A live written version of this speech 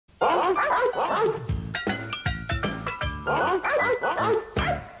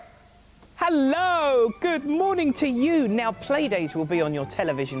Hello, good morning to you. Now, Playdays will be on your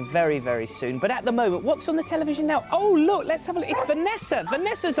television very, very soon. But at the moment, what's on the television now? Oh, look, let's have a look. It's Vanessa.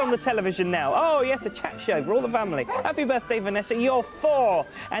 Vanessa's on the television now. Oh, yes, a chat show for all the family. Happy birthday, Vanessa. You're 4.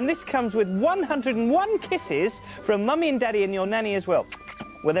 And this comes with 101 kisses from Mummy and Daddy and your nanny as well.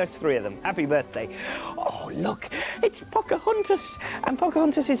 Well, there's 3 of them. Happy birthday. Oh, look, it's Pocahontas. And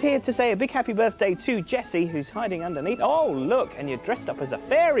Pocahontas is here to say a big happy birthday to Jessie, who's hiding underneath. Oh, look, and you're dressed up as a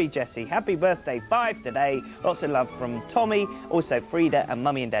fairy, Jessie. Happy birthday, 5 today. Lots of love from Tommy, also Frida and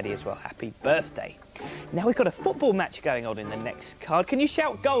Mummy and Daddy as well. Happy birthday. Now we've got a football match going on in the next card. Can you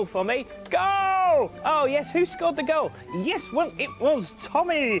shout goal for me? Goal! Oh, yes, who scored the goal? Yes, well, it was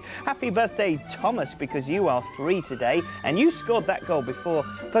Tommy. Happy birthday, Thomas, because you are 3 today, and you scored that goal before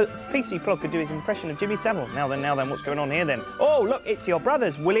PC Plod could do his impression of Jimmy Savile. Now then, what's going on here then? Oh, look, it's your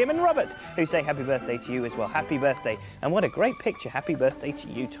brothers, William and Robert, who say happy birthday to you as well. Happy birthday. And what a great picture. Happy birthday to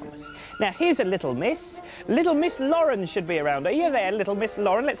you, Thomas. Now, here's a little miss. Little Miss Lauren should be around. Are you there, little Miss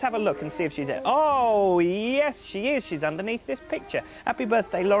Lauren? Let's have a look and see if she's there. Oh, yes, she is. She's underneath this picture. Happy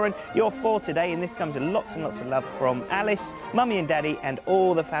birthday, Lauren. You're 4 today, and this comes with lots and lots of love from Alice, Mummy and Daddy, and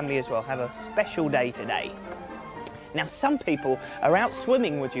all the family as well. Have a special day today. Now, some people are out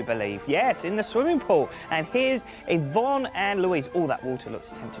swimming, would you believe? Yes, in the swimming pool. And here's Yvonne and Louise. Oh, that water looks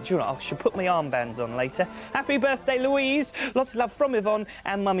tempting. Do you know, I should put my armbands on later. Happy birthday, Louise. Lots of love from Yvonne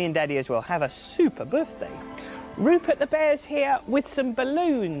and Mummy and Daddy as well. Have a super birthday. Rupert the Bear's here with some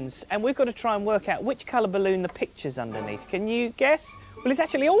balloons. And we've got to try and work out which colour balloon the picture's underneath. Can you guess? Well, it's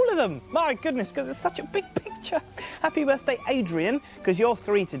actually all of them. My goodness, because it's such a big picture. Happy birthday, Adrian, because you're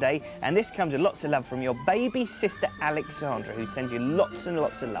 3 today, and this comes with lots of love from your baby sister, Alexandra, who sends you lots and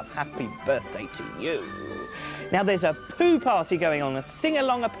lots of love. Happy birthday to you. Now, there's a poo party going on, a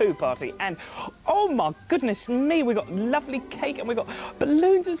sing-along a poo party, and oh my goodness me, we've got lovely cake and we've got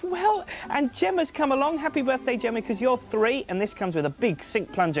balloons as well. And Gemma's come along. Happy birthday, Gemma, because you're 3, and this comes with a big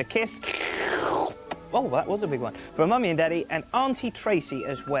sink plunger kiss. Oh, that was a big one. From Mummy and Daddy and Auntie Tracy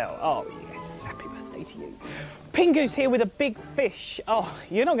as well. Oh, yes. Happy birthday to you. Pingu's here with a big fish. Oh,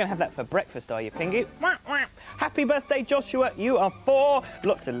 you're not going to have that for breakfast, are you, Pingu? Happy birthday, Joshua. You are 4.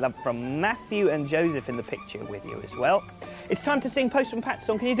 Lots of love from Matthew and Joseph in the picture with you as well. It's time to sing Postman Pat's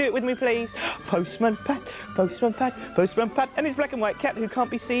song. Can you do it with me, please? Postman Pat, Postman Pat, Postman Pat. And his black and white cat who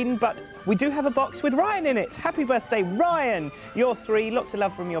can't be seen, but we do have a box with Ryan in it. Happy birthday, Ryan. You're 3. Lots of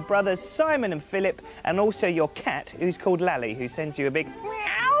love from your brothers, Simon and Philip, and also your cat, who's called Lally, who sends you a big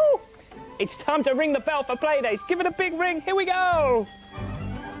meow. It's time to ring the bell for Playdays. Give it a big ring. Here we go.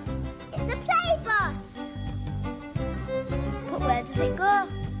 It's a play bus. But where does it go?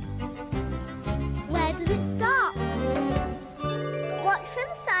 Where does it stop? Watch for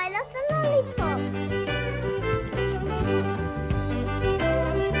the sign of the lollipop.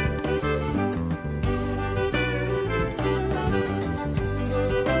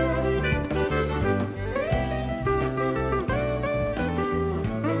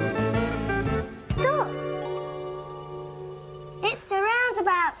 Stop! It's the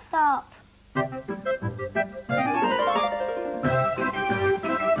roundabout stop.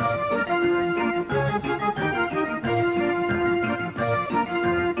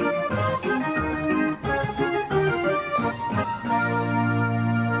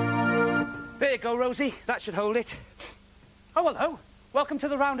 There you go, Rosie. That should hold it. Oh, hello. Welcome to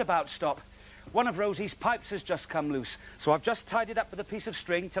the roundabout stop. One of Rosie's pipes has just come loose, so I've just tied it up with a piece of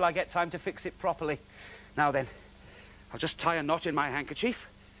string till I get time to fix it properly. Now then, I'll just tie a knot in my handkerchief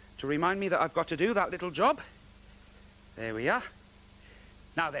to remind me that I've got to do that little job. There we are.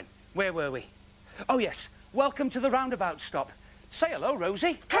 Now then, where were we? Oh, yes. Welcome to the roundabout stop. Say hello,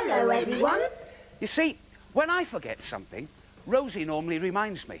 Rosie. Hello, everyone. You see, when I forget something, Rosie normally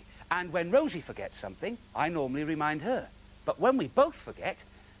reminds me. And when Rosie forgets something, I normally remind her. But when we both forget,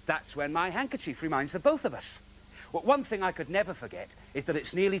 that's when my handkerchief reminds the both of us. Well, one thing I could never forget is that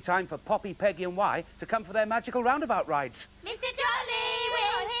it's nearly time for Poppy, Peggy and Y to come for their magical roundabout rides. Mr. Jolly,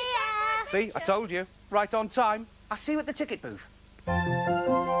 we're here. See, I told you. Right on time. I'll see you at the ticket booth. Hey,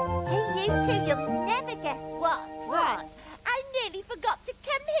 you two, you'll never guess what. What? I nearly forgot to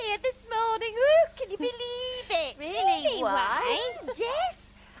come here this morning. Ooh, can you believe it? Really? Why? Yes.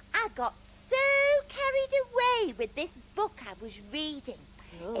 I got so carried away with this book I was reading.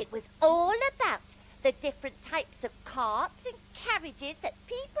 Ooh. It was all about the different types of carts and carriages that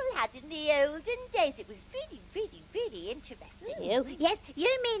people had in the olden days. It was really interesting. Yes,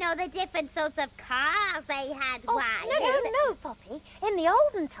 you mean all the different sorts of cars they had, why? No, Poppy. In the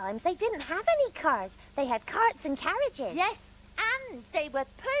olden times, they didn't have any cars. They had carts and carriages. Yes, and means they were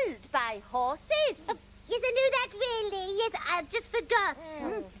pulled by horses. Yes, I knew that really. Yes, I just forgot.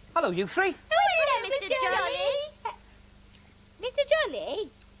 Hello, you three. Hello, Mr. Jolly. Mr. Jolly,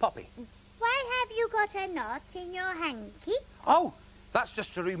 Poppy. why have you got a knot in your hanky? Oh, that's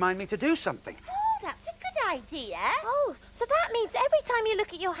just to remind me to do something. Oh, that's a good idea. Oh, so that means every time you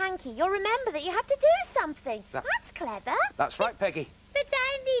look at your hanky, you'll remember that you have to do something. That- That's clever. That's right, Peggy. But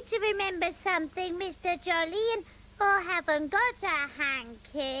I need to remember something, Mr. Jolly, and I haven't got a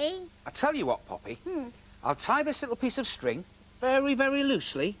hanky. I tell you what, Poppy. I'll tie this little piece of string very, very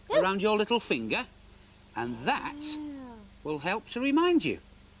loosely around your little finger, and that will help to remind you.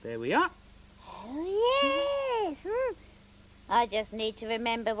 There we are. Oh, yes. I just need to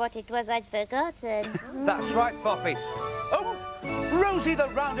remember what it was I'd forgotten. That's right, Poppy. Oh, Rosie the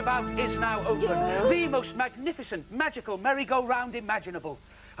Roundabout is now open. The most magnificent, magical merry-go-round imaginable.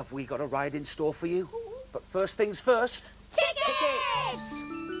 Have we got a ride in store for you? But first things first. Tickets!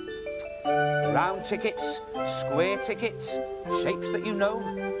 Round tickets, square tickets, shapes that you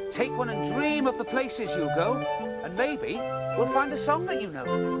know. Take one and dream of the places you'll go, and maybe we'll find a song that you know.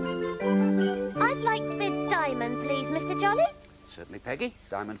 I'd like the diamond, please, Mr. Jolly. Certainly, Peggy.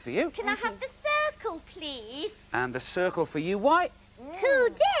 Diamond for you. Can I have the circle, please? And the circle for you, White.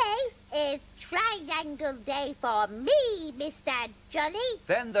 Today is Triangle Day for me, Mr. Jolly.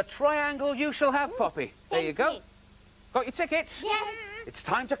 Then the triangle you shall have, Poppy. There you go. you. Got your tickets? Yes. It's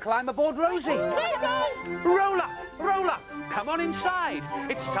time to climb aboard Rosie. Roll up, roll up. Come on inside.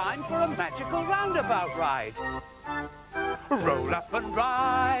 It's time for a magical roundabout ride. Roll up and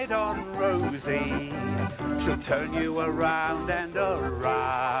ride on Rosie. She'll turn you around and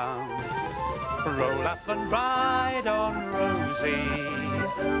around. Roll up and ride on Rosie.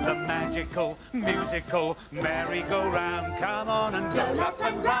 The magical, musical, merry-go-round. Come on and roll up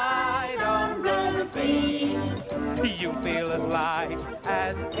and ride on Rosie. You'll feel as light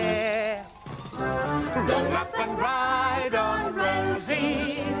as air. Roll up and ride on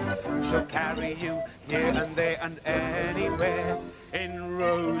Rosie. She'll carry you here and there and anywhere. In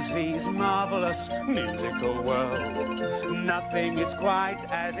Rosie's marvelous musical world, nothing is quite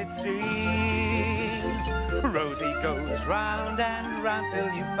as it seems. Rosie goes round and round till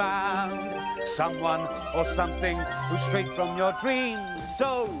you found someone or something who's straight from your dreams.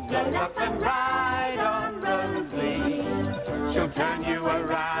 So roll up and ride on Rosie. She'll turn you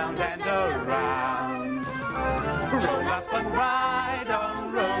around and around. Roll up and ride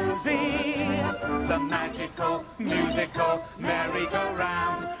on Rosie. The magical, musical,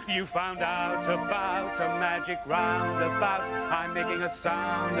 merry-go-round. You found out about a magic roundabout. I'm making a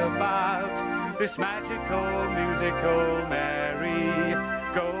sound about this magical, musical,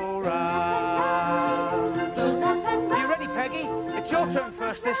 merry-go-round. You ready, Peggy? It's your turn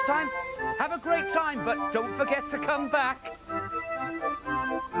first this time. Have a great time, but don't forget to come back.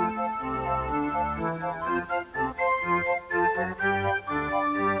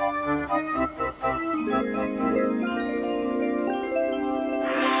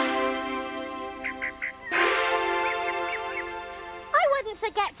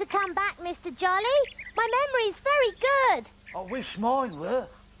 Forget to come back, Mr. Jolly. My memory's very good. I wish mine were.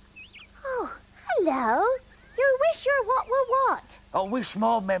 Oh, hello. You wish your what were what? I wish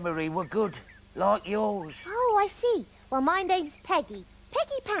my memory were good, like yours. Oh, I see. Well, my name's Peggy.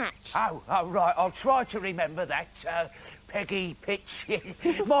 Peggy Patch. Oh, right. I'll try to remember that. Peggy Pitch.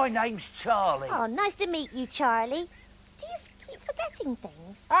 My name's Charlie. Oh, nice to meet you, Charlie. Do you keep forgetting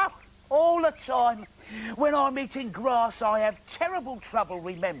things? Oh, all the time. When I'm eating grass, I have terrible trouble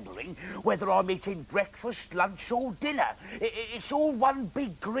remembering whether I'm eating breakfast, lunch or dinner. It's all one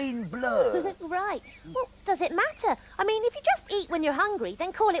big green blur. Right. Well, does it matter? I mean, if you just eat when you're hungry,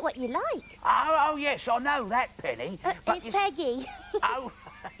 then call it what you like. Oh, yes, I know that, Penny. But It's Peggy. Oh,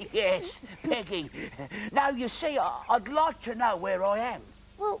 yes, Peggy. Now, you see, I'd like to know where I am.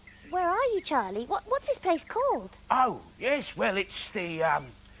 Well, where are you, Charlie? What's this place called? Oh, yes, well, it's the, I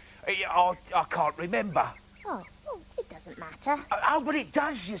can't remember. Oh, well, it doesn't matter. Oh, but it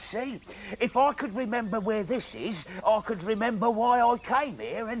does, you see. If I could remember where this is, I could remember why I came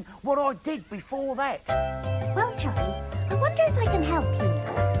here and what I did before that. Well, Charlie, I wonder if I can help you.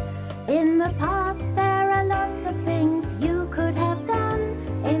 In the past, there are lots of things you could have done.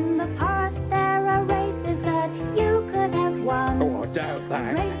 In the past, there are races that you could have won. Oh, I doubt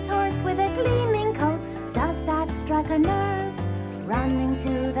that. Racehorse with a gleaming coat, does that strike a nerve? Running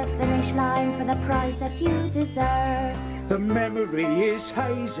to the finish line for the prize that you deserve. The memory is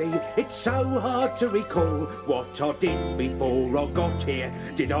hazy, it's so hard to recall what I did before I got here.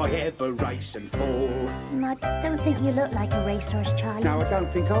 Did I ever race and fall? I don't think you look like a racehorse, Charlie. No, I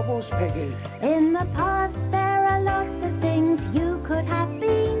don't think I was, Peggy. In the past, there are lots of things you could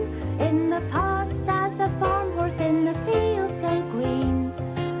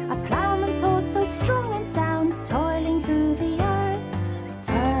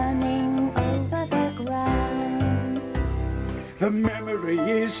memory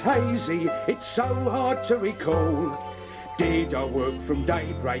is hazy, it's so hard to recall. Did I work from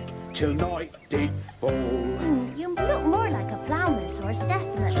daybreak till night did fall? You look more like a ploughman's horse,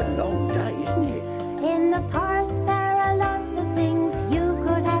 definitely. It's a long day, isn't it? In the past there are lots of things you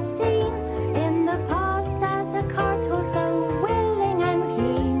could have seen. In the past there's a cart horse so willing and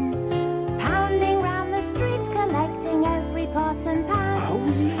keen, pounding round the streets collecting every pot and pan. Oh,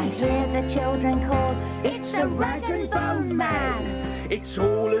 yes. And hear the children call, it's the rag and bone man. It's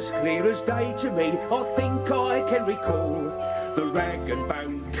all as clear as day to me, I think I can recall the rag and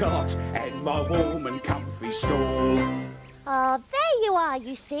bone cart and my warm and comfy stall. Oh, there you are,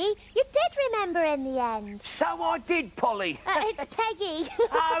 you see. You did remember in the end. So I did, Polly. It's Peggy.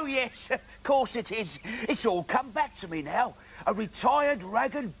 Oh, yes, of course it is. It's all come back to me now. A retired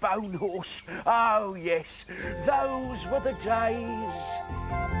rag and bone horse. Oh, yes, those were the days.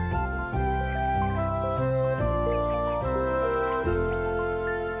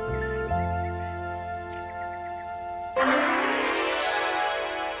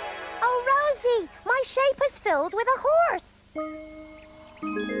 Oh, Rosie, my shape is filled with a horse.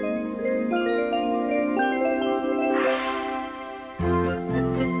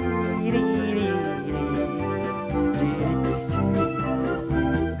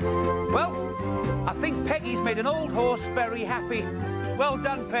 Well, I think Peggy's made an old horse very happy. Well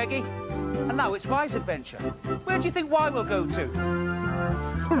done, Peggy. And now it's Y's adventure. Where do you think Y will go to?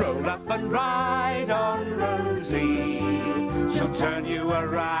 Roll up and ride on Rosie. She'll turn you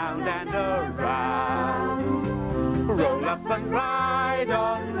around and around. Roll up and ride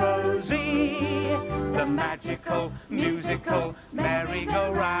on Rosie, the magical, musical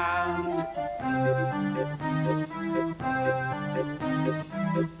merry-go-round.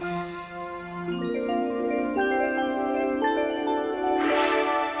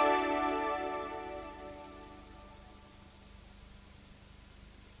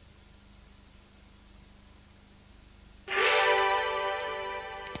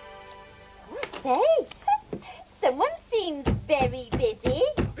 Say, someone seems very busy.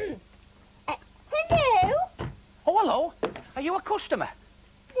 Hello? Oh, hello. Are you a customer?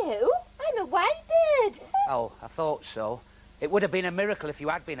 No, I'm a white bird. Oh, I thought so. It would have been a miracle if you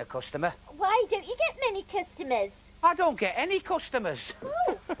had been a customer. Why don't you get many customers? I don't get any customers.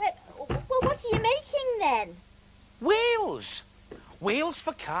 Oh, well, what are you making then? Wheels. Wheels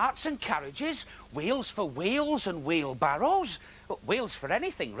for carts and carriages, wheels for wheels and wheelbarrows, wheels for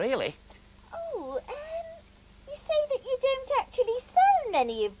anything, really. Oh, you say that you don't actually sell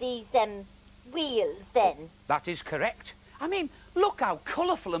many of these, wheels, then? That is correct. I mean, look how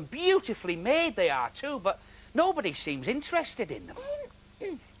colourful and beautifully made they are, too, but nobody seems interested in them. Have you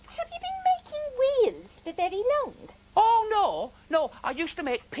been making wheels for very long? Oh, no, I used to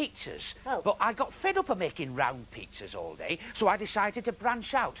make pizzas, Oh. but I got fed up of making round pizzas all day, so I decided to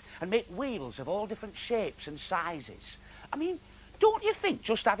branch out and make wheels of all different shapes and sizes. I mean, don't you think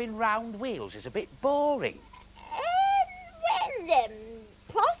just having round wheels is a bit boring? Well,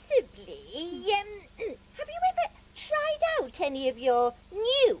 possibly. Have you ever tried out any of your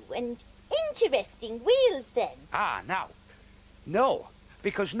new and interesting wheels, then? Ah, now, no,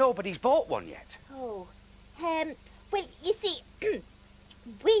 because nobody's bought one yet. Oh, well, you see,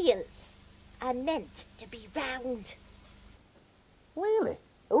 wheels are meant to be round. Really?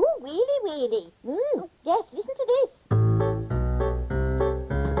 Oh, really? Yes, listen to this.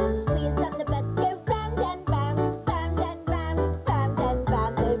 Wheels on the bus go round and round, round and round, round and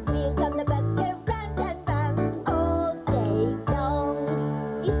round. The wheels on the bus go round and round all day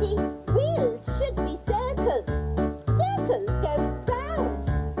long. You see, wheels should be circles. Circles go round.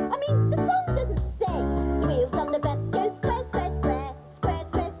 I mean, the song doesn't say the wheels on the bus go square, square, square, square,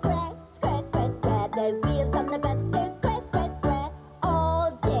 square, square, square, square, square. The wheels on the bus go square, square, square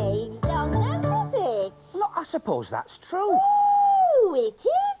all day long. Now, does it? No, I suppose that's true. Oh, it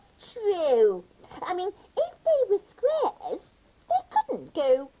is true. I mean, if they were squares, they couldn't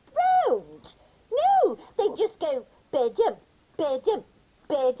go round. No, they'd just go ba-dump, ba-dump,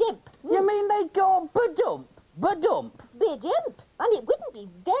 ba-dump. You mean they go ba-dump, ba-dump? Ba-dump. And it wouldn't be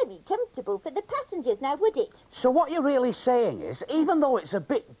very comfortable for the passengers, now would it? So what you're really saying is, even though it's a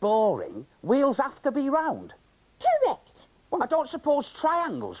bit boring, wheels have to be round? Correct. Well, I don't suppose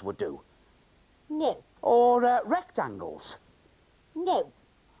triangles would do. No, Or rectangles. no.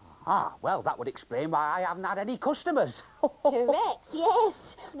 Ah, well, that would explain why I haven't had any customers. Correct, yes.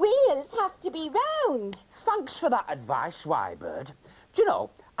 Wheels have to be round. Thanks for that advice, Wybird. Do you know,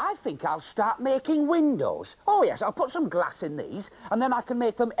 I think I'll start making windows. Oh, yes, I'll put some glass in these, and then I can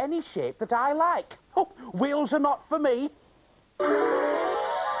make them any shape that I like. Oh, wheels are not for me.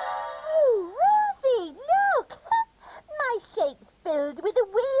 Oh, Rosie, look! My shape's filled with a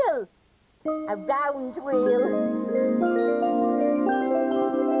wheel. A round wheel.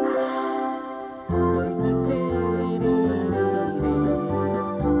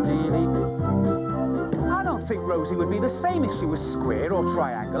 I don't think Rosie would be the same if she was square or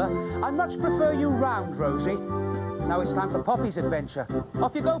triangular. I much prefer you round, Rosie. Now it's time for Poppy's adventure.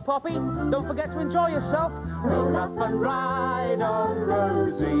 Off you go, Poppy. Don't forget to enjoy yourself. Roll up and ride on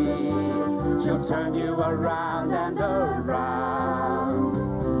Rosie. She'll turn you around and around.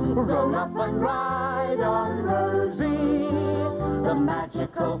 Roll up and ride on Rosie. The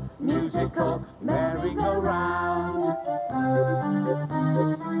magical, musical merry-go-round.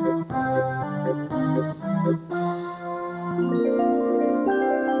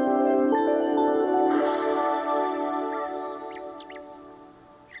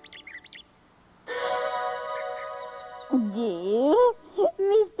 Dear,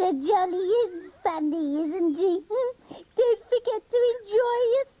 Mr. Jolly is funny, isn't he? Don't forget to enjoy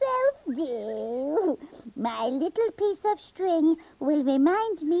yourself, dear. My little piece of string will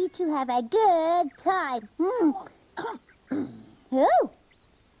remind me to have a good time. Oh,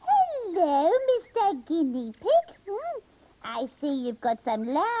 hello, Mr. Guinea Pig. I see you've got some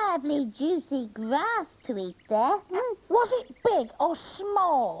lovely juicy grass to eat there. Was it big or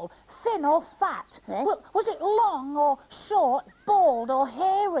small? Thin or fat? Well, was it long or short, bald or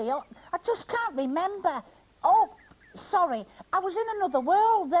hairy? I just can't remember. Oh, sorry. I was in another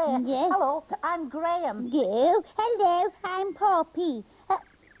world there. Yes. Hello, I'm Graham. Hello, I'm Poppy.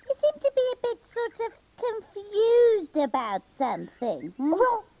 You seem to be a bit sort of confused about something.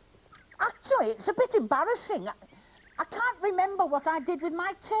 Well, actually, it's a bit embarrassing. I can't remember what I did with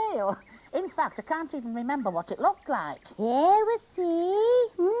my tail. In fact, I can't even remember what it looked like. Yeah, we'll see.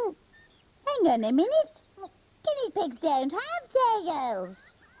 Hang on a minute. Guinea pigs don't have tails.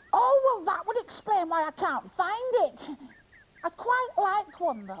 Oh, well, that would explain why I can't find it. I'd quite like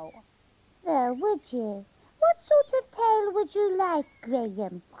one, though. Oh, would you? What sort of tail would you like,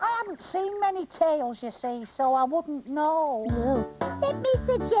 Graham? I haven't seen many tails, you see, so I wouldn't know. Oh, let me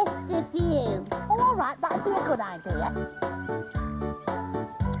suggest a few. Oh, all right, that'd be a good idea.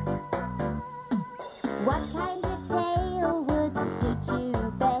 What kind of tail would suit you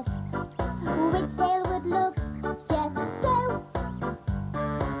best? Which tail would look just so?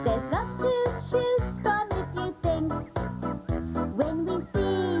 There's lots to choose from if you think. When we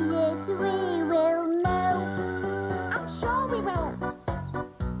see it, we will know. I'm sure we will.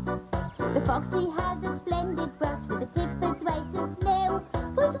 The foxy has a splendid brush with a tip as white as snow.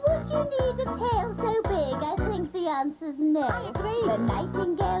 But would you need a tail so big? I think the answer's no. I agree. The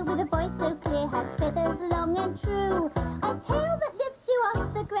nightingale with a voice so clear has feathers long and true. A tail that lifts you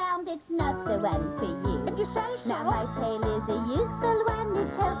off the ground, it's not the one for you. If you say so. Now my tail is a useful one, it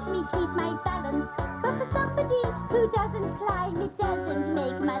helps me keep my balance. But for somebody who doesn't climb, it doesn't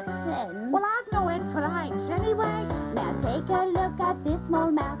make much sense. Well, I've no head for heights anyway. Now take a look at this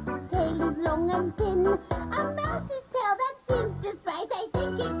small mouse, its tail is long and thin. A mouse's tail, that seems just right, I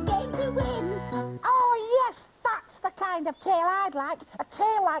think it's going to win. Oh, yes, that's the kind of tail I'd like. A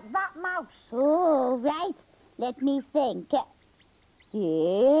tail like that mouse. Oh, right. Let me think.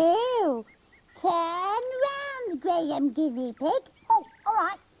 You turn round, Graham Guinea Pig. Oh, all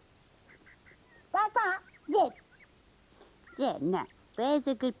right. Like that. Yes. Yeah, now, where's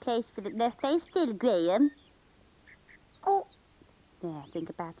a good place for the... Now, stay still, Graham. Oh, There, think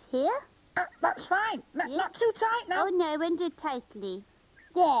about here. that's fine. Not too tight now. Oh, no, undo tightly.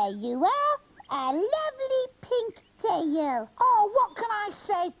 There you are. A lovely pink tail. Oh, what can I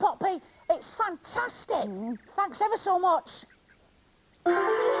say, Poppy? It's fantastic. Thanks ever so much. Oh,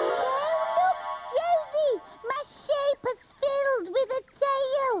 look, Rosie! My shape is filled with a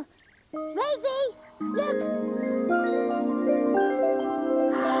tail. Rosie, look.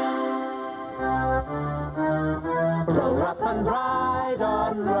 Roll up and ride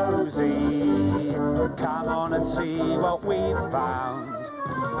on Rosie. Come on and see what we've found.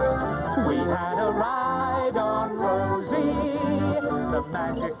 We had a ride on Rosie, the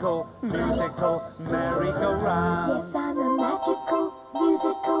magical, musical merry-go-round. Yes, I'm a magical,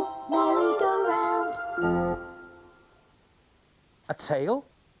 musical merry-go-round. A tail,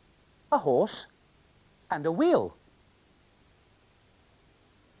 a horse, and a wheel.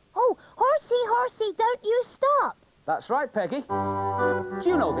 Oh, Horsey, Horsey, don't you stop. That's right, Peggy. Do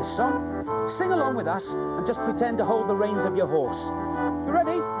you know this song? Sing along with us and just pretend to hold the reins of your horse. You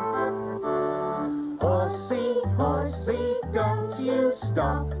ready? Horsey, horsey, don't you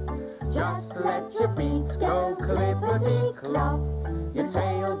stop. Just let your feet go clippity-clop. Your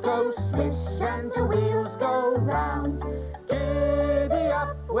tail goes swish and your wheels go round. Giddy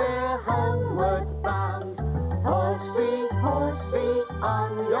up, we're homeward bound. Horsey, horsey,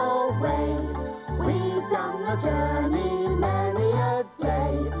 on your way. We've done the journey many a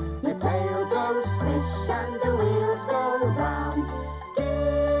day. Your tail goes swish and the wheels go round.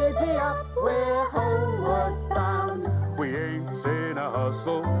 Giddy up, we're homeward bound. We ain't in a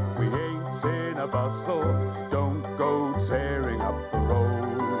hustle, we ain't in a bustle. Don't go tearing up the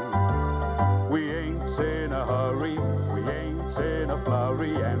road. We ain't in a hurry, we ain't in a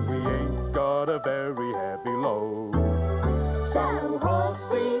flurry, and we ain't got a very heavy load. So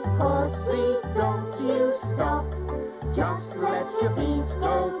horsey, horsey, don't you stop. Just let your feet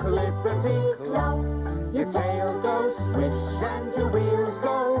go clippity-clop. Your tail goes swish and your wheels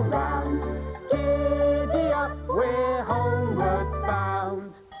go round. Giddy up, we're homeward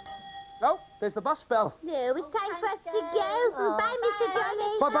bound. Oh, there's the bus bell. No, it's time for us to go. Bye, Mr.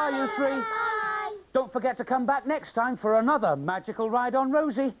 Johnny. Bye-bye, you three. Bye. Don't forget to come back next time for another magical ride on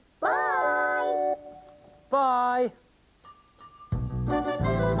Rosie. Bye. Bye.